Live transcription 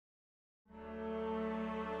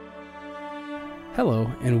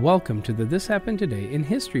Hello, and welcome to the This Happened Today in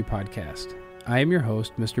History podcast. I am your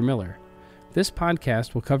host, Mr. Miller. This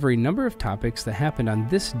podcast will cover a number of topics that happened on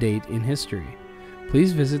this date in history.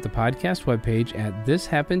 Please visit the podcast webpage at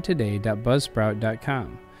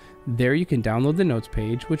thishappenedtoday.buzzsprout.com. There you can download the notes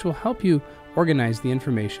page, which will help you organize the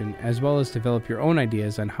information as well as develop your own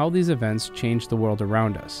ideas on how these events change the world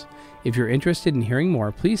around us. If you're interested in hearing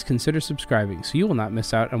more, please consider subscribing so you will not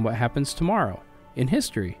miss out on what happens tomorrow in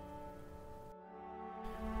history.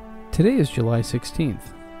 Today is July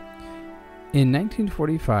 16th. In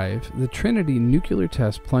 1945, the Trinity nuclear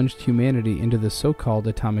test plunged humanity into the so-called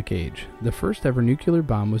atomic age. The first ever nuclear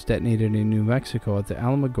bomb was detonated in New Mexico at the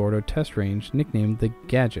Alamogordo test range, nicknamed the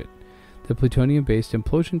Gadget. The plutonium-based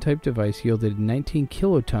implosion-type device yielded 19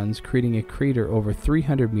 kilotons, creating a crater over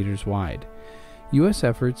 300 meters wide. U.S.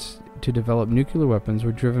 efforts to develop nuclear weapons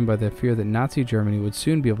were driven by the fear that Nazi Germany would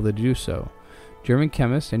soon be able to do so. German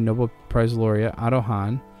chemist and Nobel Prize laureate Otto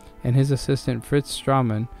Hahn and his assistant Fritz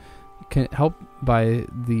Strassmann, helped by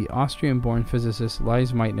the Austrian-born physicist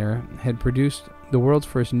Lise Meitner, had produced the world's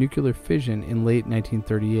first nuclear fission in late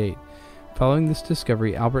 1938. Following this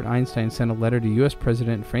discovery, Albert Einstein sent a letter to U.S.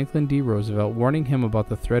 President Franklin D. Roosevelt warning him about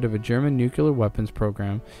the threat of a German nuclear weapons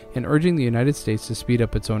program and urging the United States to speed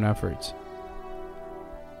up its own efforts.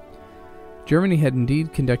 Germany had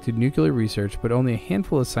indeed conducted nuclear research, but only a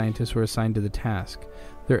handful of scientists were assigned to the task.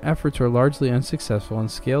 Their efforts were largely unsuccessful and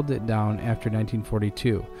scaled it down after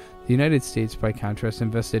 1942. The United States, by contrast,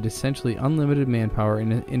 invested essentially unlimited manpower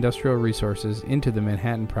and industrial resources into the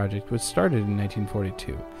Manhattan Project, which started in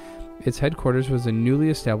 1942. Its headquarters was the newly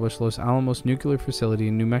established Los Alamos nuclear facility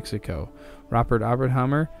in New Mexico. Robert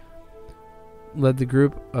Oppenheimer led the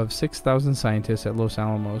group of 6,000 scientists at Los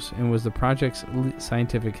Alamos and was the project's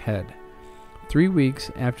scientific head. 3 weeks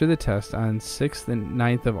after the test, on 6th and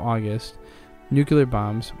 9th of August, nuclear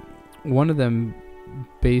bombs, one of them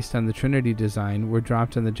based on the Trinity design, were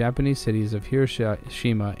dropped on the Japanese cities of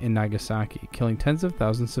Hiroshima and Nagasaki, killing tens of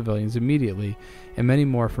thousands of civilians immediately and many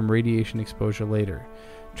more from radiation exposure later.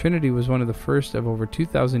 Trinity was one of the first of over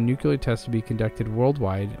 2,000 nuclear tests to be conducted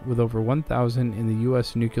worldwide, with over 1,000 in the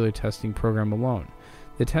U.S. nuclear testing program alone.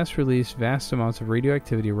 The tests released vast amounts of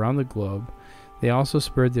radioactivity around the globe. They also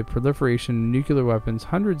spurred the proliferation of nuclear weapons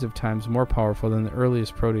hundreds of times more powerful than the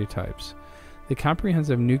earliest prototypes. The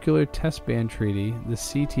Comprehensive Nuclear Test Ban Treaty, the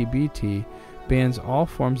CTBT, bans all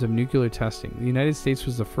forms of nuclear testing. The United States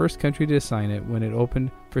was the first country to sign it when it opened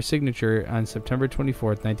for signature on September 24,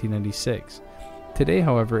 1996. Today,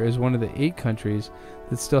 however, is one of the 8 countries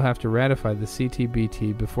that still have to ratify the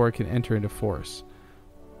CTBT before it can enter into force.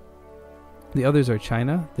 The others are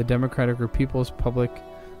China, the Democratic People's Republic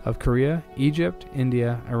of Korea, Egypt,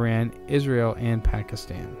 India, Iran, Israel, and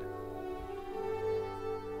Pakistan.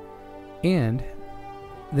 And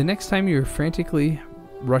the next time you're frantically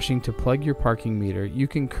rushing to plug your parking meter, you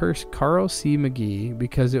can curse Carl C. McGee,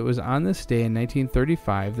 because it was on this day in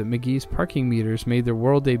 1935 that McGee's parking meters made their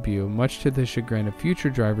world debut, much to the chagrin of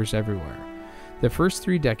future drivers everywhere. The first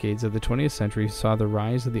 3 decades of the 20th century saw the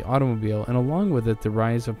rise of the automobile, and along with it the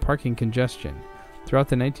rise of parking congestion. Throughout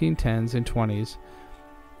the 1910s and 20s,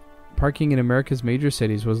 parking in America's major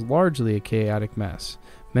cities was largely a chaotic mess.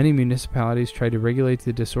 Many municipalities tried to regulate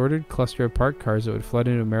the disordered cluster of parked cars that would flood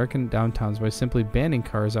into American downtowns by simply banning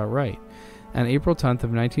cars outright. On April 10th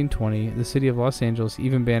of 1920, the city of Los Angeles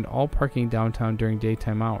even banned all parking downtown during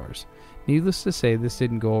daytime hours. Needless to say, this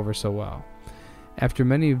didn't go over so well. After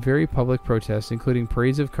many very public protests, including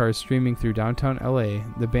parades of cars streaming through downtown LA,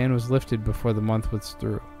 the ban was lifted before the month was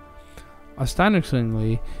through.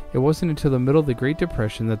 Astonishingly, it wasn't until the middle of the Great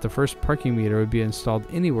Depression that the first parking meter would be installed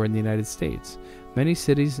anywhere in the United States. Many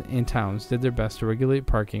cities and towns did their best to regulate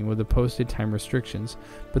parking with the posted time restrictions,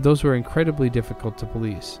 but those were incredibly difficult to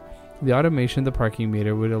police. The automation of the parking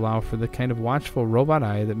meter would allow for the kind of watchful robot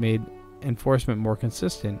eye that made enforcement more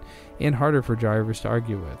consistent and harder for drivers to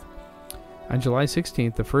argue with. On July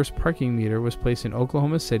 16th, the first parking meter was placed in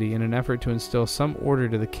Oklahoma City in an effort to instill some order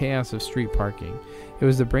to the chaos of street parking. It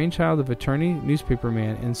was the brainchild of attorney,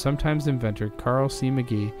 newspaperman, and sometimes inventor Carl C.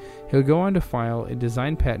 McGee. He would go on to file a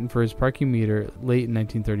design patent for his parking meter late in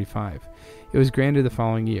 1935. It was granted the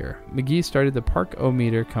following year. McGee started the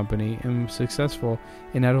Park-O-Meter Company and was successful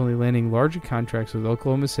in not only landing larger contracts with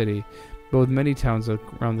Oklahoma City, but with many towns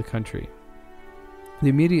around the country.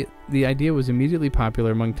 The idea was immediately popular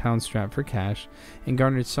among towns strapped for cash and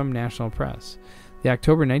garnered some national press. The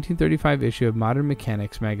October 1935 issue of Modern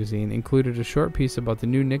Mechanics magazine included a short piece about the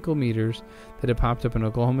new nickel meters that had popped up in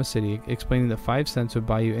Oklahoma City, explaining that 5 cents would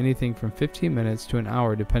buy you anything from 15 minutes to an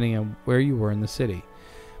hour depending on where you were in the city.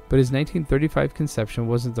 But his 1935 conception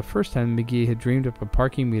wasn't the first time McGee had dreamed up a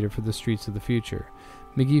parking meter for the streets of the future.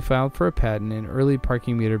 McGee filed for a patent in an early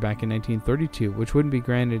parking meter back in 1932, which wouldn't be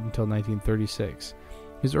granted until 1936.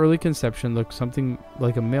 His early conception looked something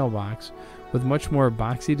like a mailbox, with much more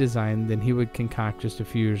boxy design than he would concoct just a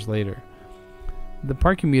few years later. The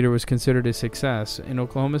parking meter was considered a success in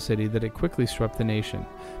Oklahoma City that it quickly swept the nation.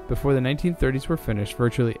 Before the 1930s were finished,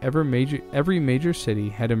 virtually every major city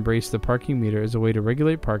had embraced the parking meter as a way to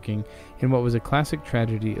regulate parking in what was a classic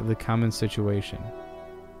tragedy of the common situation.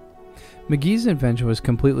 McGee's invention was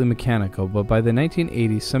completely mechanical, but by the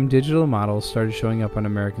 1980s, some digital models started showing up on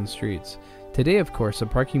American streets. Today, of course, a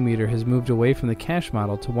parking meter has moved away from the cash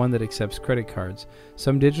model to one that accepts credit cards.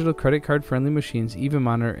 Some digital credit card-friendly machines even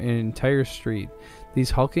monitor an entire street.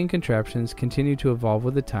 These hulking contraptions continue to evolve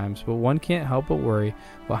with the times, but one can't help but worry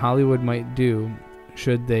what Hollywood might do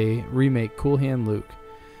should they remake Cool Hand Luke.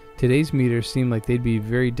 Today's meters seem like they'd be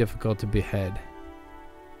very difficult to behead.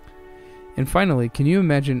 And finally, can you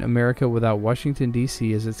imagine America without Washington,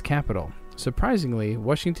 D.C. as its capital? Surprisingly,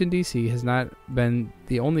 Washington, D.C. has not been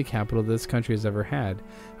the only capital this country has ever had.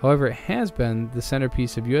 However, it has been the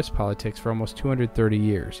centerpiece of U.S. politics for almost 230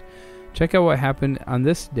 years. Check out what happened on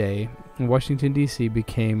this day when Washington, D.C.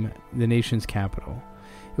 became the nation's capital.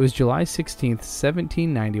 It was July 16,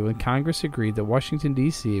 1790, when Congress agreed that Washington,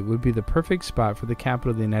 D.C. would be the perfect spot for the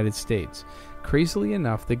capital of the United States. Crazily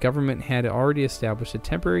enough, the government had already established a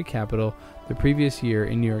temporary capital the previous year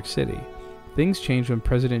in New York City. Things changed when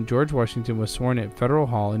President George Washington was sworn at Federal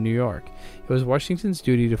Hall in New York. It was Washington's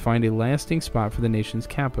duty to find a lasting spot for the nation's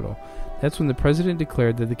capital. That's when the president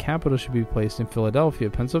declared that the capital should be placed in Philadelphia,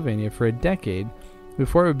 Pennsylvania for a decade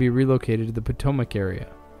before it would be relocated to the Potomac area.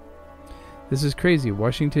 This is crazy.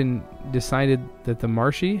 Washington decided that the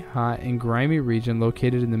marshy, hot, and grimy region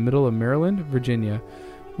located in the middle of Maryland, Virginia,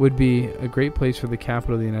 would be a great place for the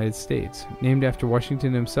capital of the United States. Named after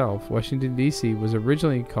Washington himself, Washington, D.C. was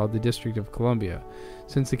originally called the District of Columbia.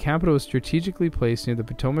 Since the capital was strategically placed near the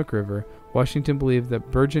Potomac River, Washington believed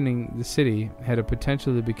that burgeoning the city had a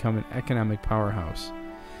potential to become an economic powerhouse.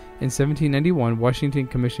 In 1791, Washington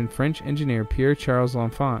commissioned French engineer Pierre-Charles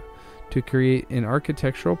L'Enfant to create an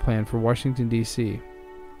architectural plan for Washington, D.C.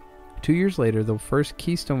 2 years later, the first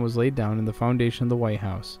keystone was laid down in the foundation of the White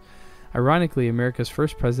House. Ironically, America's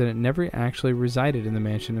first president never actually resided in the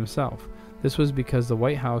mansion himself. This was because the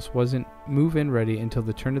White House wasn't move-in ready until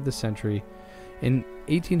the turn of the century. In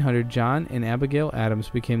 1800, John and Abigail Adams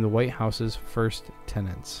became the White House's first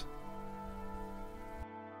tenants.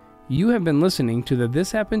 You have been listening to the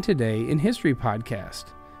This Happened Today in History podcast.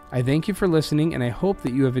 I thank you for listening, and I hope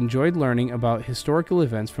that you have enjoyed learning about historical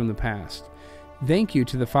events from the past. Thank you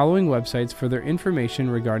to the following websites for their information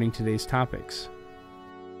regarding today's topics: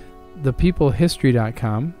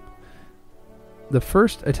 ThePeopleHistory.com, the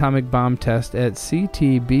first atomic bomb test at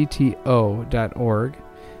ctbto.org,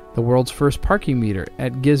 the world's first parking meter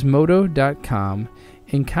at gizmodo.com,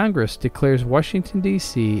 and Congress declares Washington,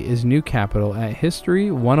 D.C. is new capital at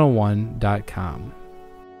history101.com.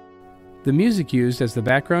 The music used as the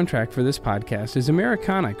background track for this podcast is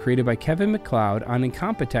Americana, created by Kevin MacLeod on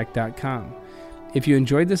Incompetech.com. If you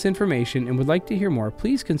enjoyed this information and would like to hear more,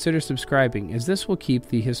 please consider subscribing, as this will keep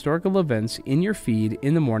the historical events in your feed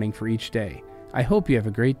in the morning for each day. I hope you have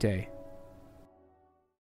a great day.